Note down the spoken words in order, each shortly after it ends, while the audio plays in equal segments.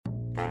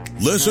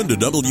Listen to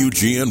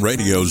WGN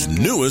Radio's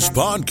newest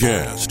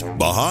podcast,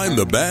 Behind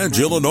the Badge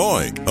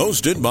Illinois,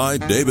 hosted by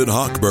David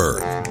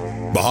Hochberg.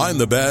 Behind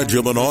the Badge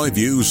Illinois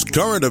views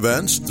current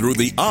events through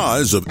the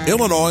eyes of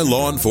Illinois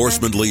law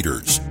enforcement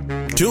leaders.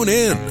 Tune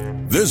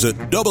in. Visit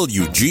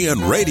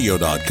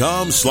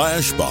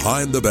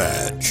WGNRadio.com/Behind the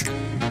Badge.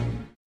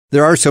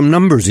 There are some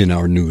numbers in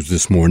our news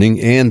this morning,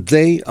 and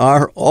they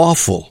are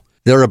awful.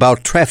 They're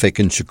about traffic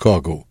in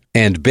Chicago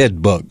and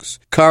bed bugs,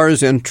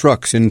 cars and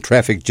trucks in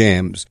traffic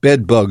jams,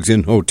 bed bugs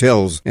in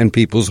hotels and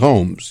people's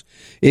homes.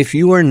 If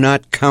you are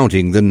not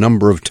counting the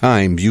number of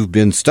times you've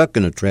been stuck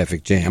in a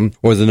traffic jam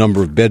or the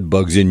number of bed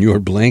bugs in your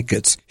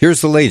blankets,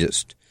 here's the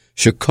latest.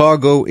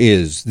 Chicago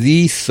is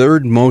the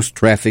third most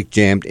traffic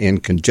jammed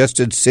and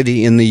congested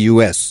city in the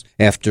U.S.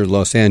 after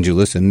Los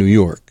Angeles and New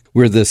York.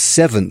 We're the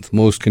seventh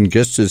most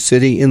congested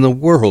city in the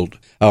world.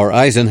 Our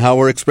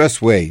Eisenhower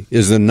Expressway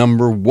is the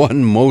number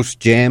one most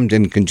jammed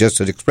and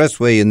congested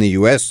expressway in the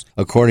U.S.,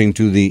 according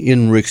to the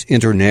INRIX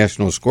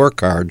International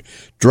Scorecard.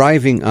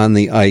 Driving on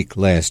the Ike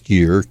last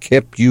year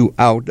kept you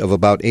out of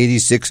about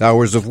 86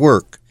 hours of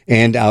work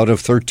and out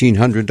of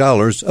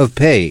 $1,300 of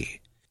pay.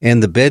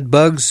 And the bed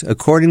bugs,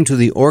 according to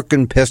the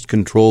Orkin Pest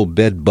Control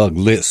Bed Bug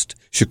List,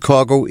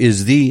 Chicago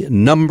is the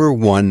number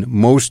one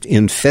most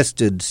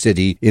infested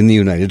city in the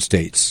United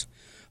States.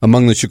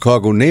 Among the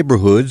Chicago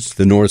neighborhoods,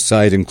 the North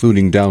Side,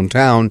 including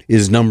downtown,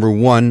 is number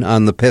one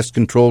on the pest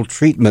control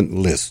treatment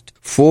list.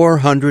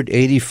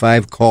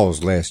 485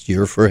 calls last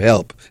year for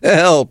help.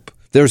 Help!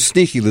 They're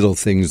sneaky little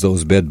things,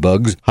 those bed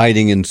bugs,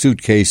 hiding in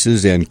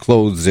suitcases and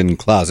clothes in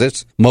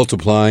closets,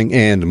 multiplying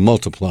and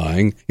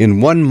multiplying. In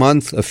 1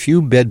 month, a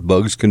few bed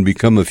bugs can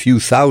become a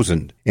few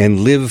thousand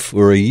and live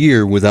for a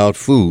year without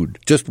food,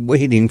 just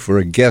waiting for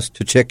a guest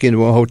to check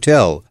into a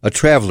hotel, a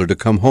traveler to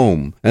come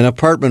home, an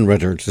apartment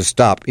renter to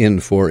stop in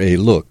for a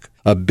look.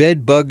 A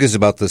bed bug is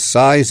about the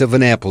size of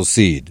an apple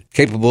seed,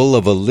 capable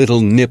of a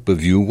little nip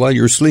of you while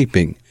you're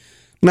sleeping.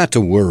 Not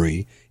to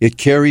worry, it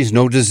carries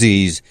no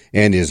disease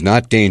and is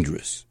not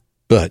dangerous.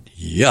 But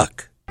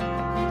yuck!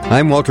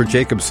 I'm Walter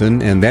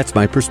Jacobson, and that's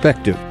my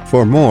perspective.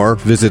 For more,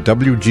 visit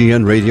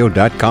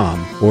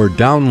WGNRadio.com or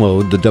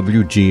download the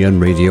WGN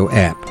Radio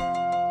app.